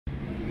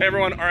Hey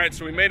everyone, all right,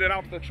 so we made it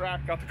out to the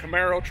track, got the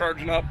Camaro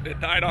charging up. It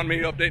died on me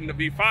updating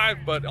the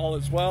V5, but all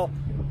is well.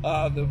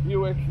 The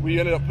Buick, we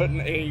ended up putting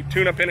a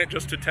tune-up in it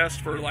just to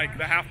test for like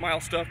the half-mile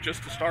stuff,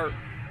 just to start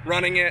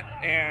running it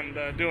and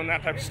doing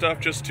that type of stuff,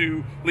 just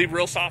to leave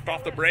real soft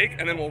off the brake,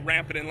 and then we'll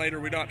ramp it in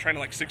later. We're not trying to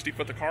like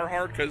 60-foot the car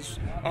hard, because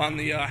on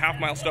the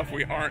half-mile stuff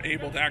we aren't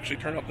able to actually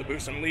turn up the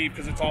boost and leave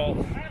because it's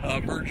all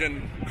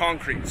virgin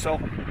concrete. So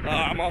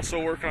I'm also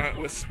working on it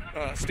with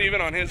Steven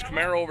on his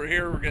Camaro over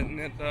here. We're getting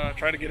it,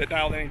 trying to get it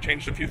dialed in. He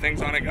changed a few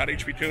things on it, got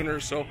HP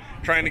tuners, so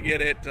trying to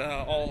get it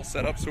all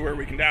set up so where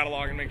we can data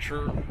log and make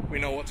sure we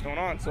know what's going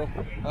on. So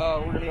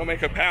we're gonna go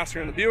make a pass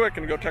here in the Buick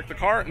and go check the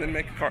car, and then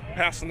make a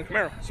pass in the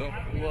Camaro. So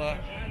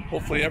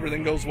hopefully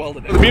everything goes well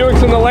today. The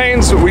Buick's in the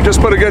lane, so we just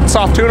put a good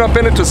soft tune-up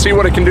in it to see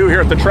what it can do here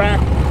at the track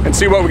and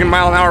see what we can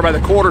mile an hour by the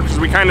quarter, because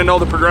we kind of know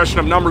the progression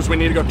of numbers. We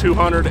need to go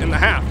 200 in the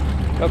half.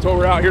 That's what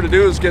we're out here to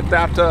do, is get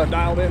that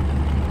dialed in.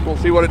 We'll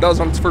see what it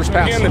does on its first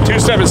pass. And the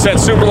 2.7 is set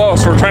super low,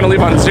 so we're trying to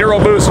leave on 0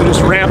 boost and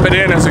just ramp it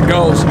in as it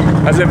goes,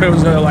 as if it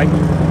was a like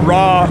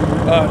raw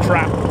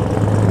track.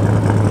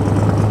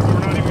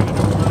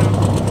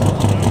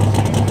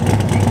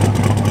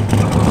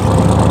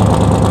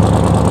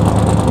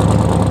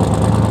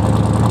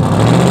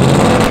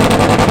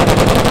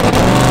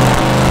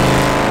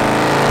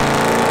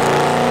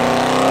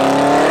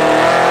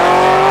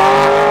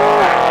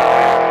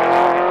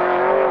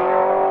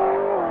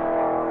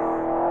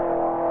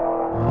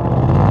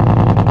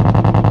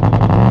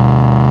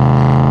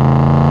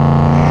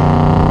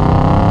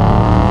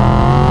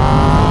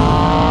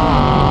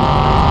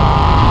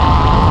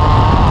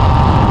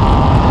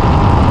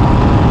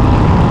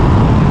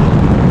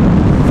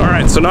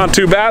 So not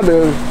too bad.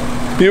 The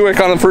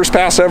Buick on the first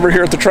pass ever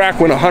here at the track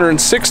went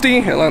 160.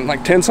 It went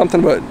like 10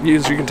 something, but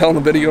as you can tell in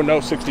the video, no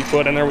 60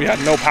 foot in there. We had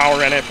no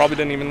power in it. Probably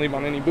didn't even leave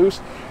on any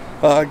boost.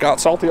 Got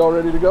salty all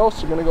ready to go.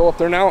 So gonna go up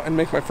there now and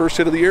make my first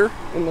hit of the year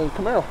in the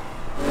Camaro.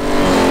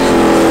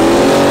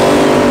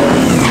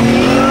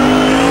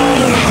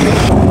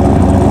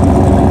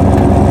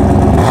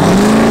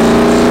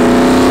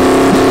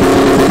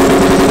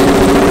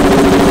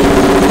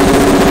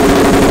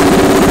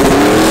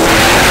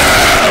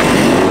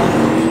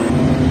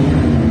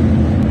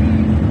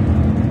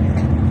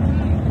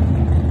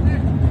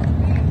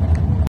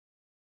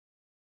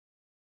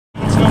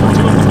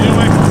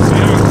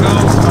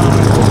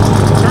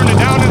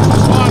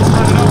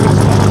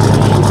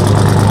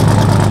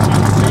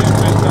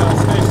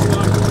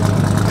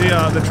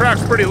 The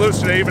track's pretty loose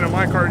today, even in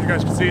my car. As you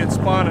guys can see, it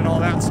spun and all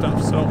that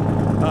stuff, so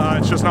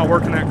it's just not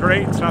working that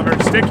great. It's not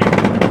very sticky,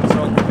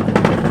 so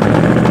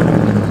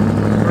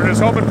we're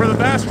just hoping for the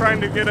best,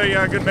 trying to get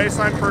a good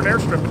baseline for an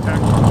airstrip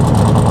attack.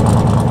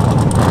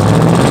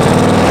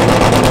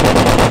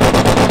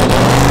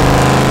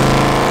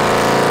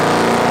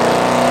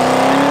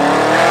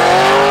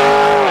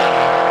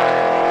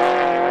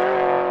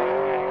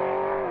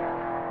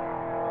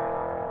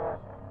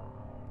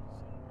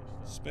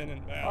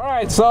 Spinning bad. All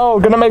right, so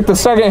gonna make the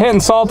second hit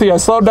in Salty. I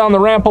slowed down the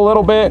ramp a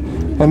little bit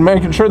and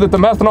making sure that the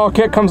methanol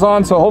kit comes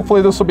on, so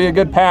hopefully this will be a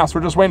good pass.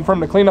 We're just waiting for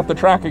him to clean up the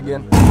track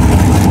again.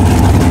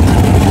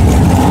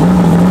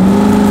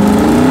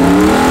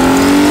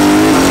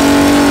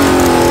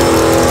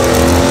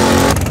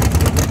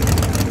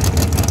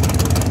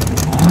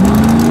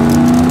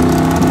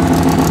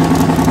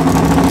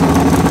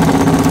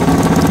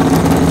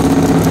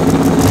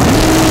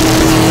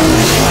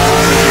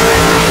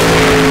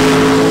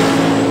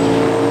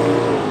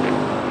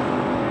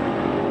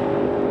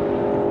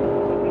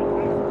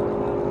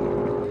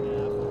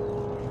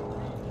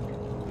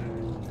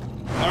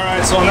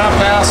 So on that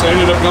pass, I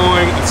ended up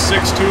going at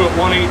 6.2 at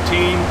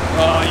 118.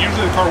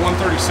 Usually the car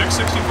 136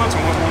 60 foot, so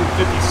I went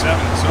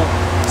 157. So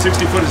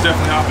 60 foot is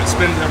definitely off. It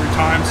spins every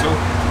time. So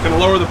gonna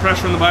lower the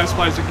pressure in the bias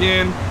supplies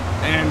again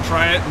and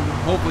try it, and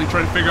hopefully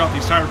try to figure out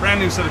these tires.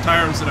 Brand new set of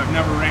tires that I've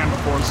never ran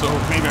before. So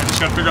maybe I just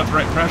gotta figure out the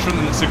right pressure, and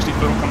then the 60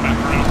 foot will come back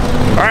around.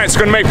 All right, so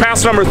gonna make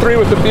pass number 3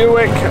 with the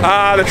Buick.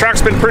 The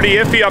track's been pretty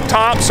iffy up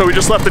top, so we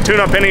just left the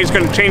tune-up in. He's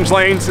gonna change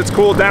lanes. It's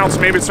cooled down,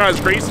 so maybe it's not as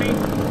greasy.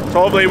 So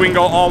hopefully we can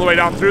go all the way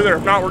down through there.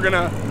 If not, we're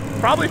gonna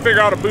probably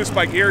figure out a boost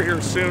by gear here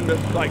soon to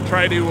like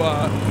try to,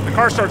 the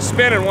car starts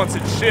spinning once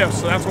it shifts.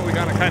 So that's what we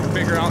gotta kind of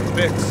figure out and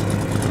fix.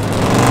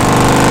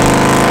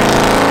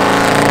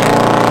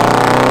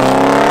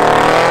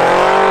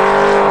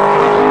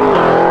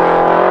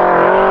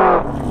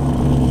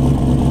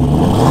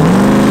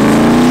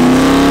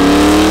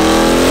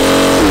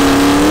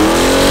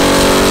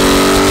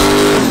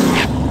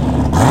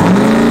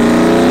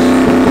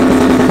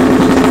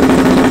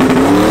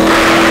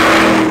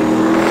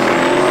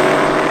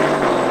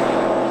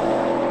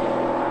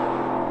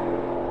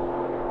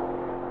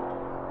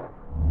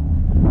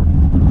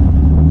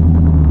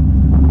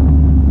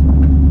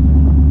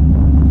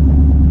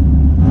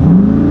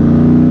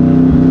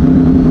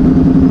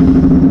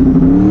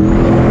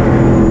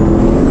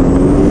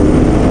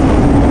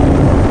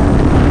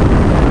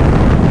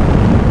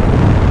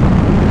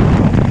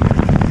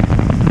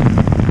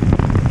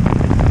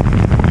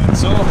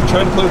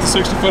 with the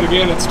 60 foot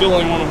again, it's still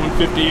only on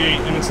 158,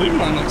 and it's leaving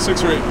on like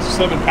 6 or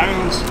 7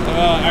 pounds,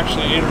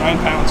 actually 8 or 9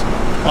 pounds.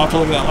 I'll have to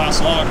look at that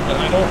last log, but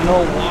I don't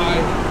know why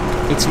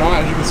it's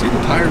not. As you can see,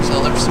 the tires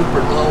though, they're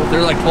super low.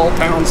 They're like 12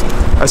 pounds.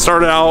 I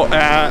started out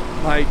at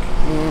like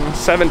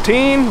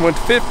 17, went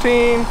to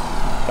 15,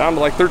 down to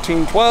like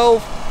 13,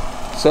 12.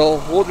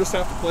 So we'll just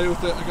have to play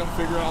with it. I gotta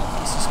figure out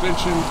the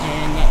suspension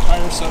and that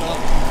tire setup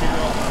and figure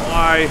out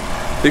why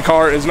the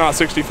car is not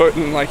 60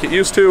 footing like it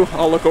used to.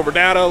 I'll look over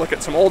data, look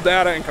at some old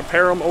data and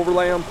compare them,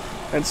 overlay them,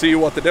 and see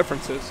what the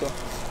difference is. So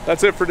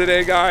that's it for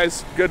today,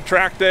 guys. Good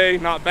track day,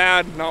 not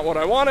bad, not what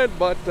I wanted,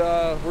 but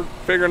we're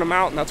figuring them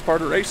out, and that's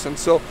part of racing.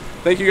 So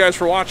thank you guys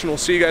for watching. We'll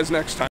see you guys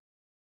next time.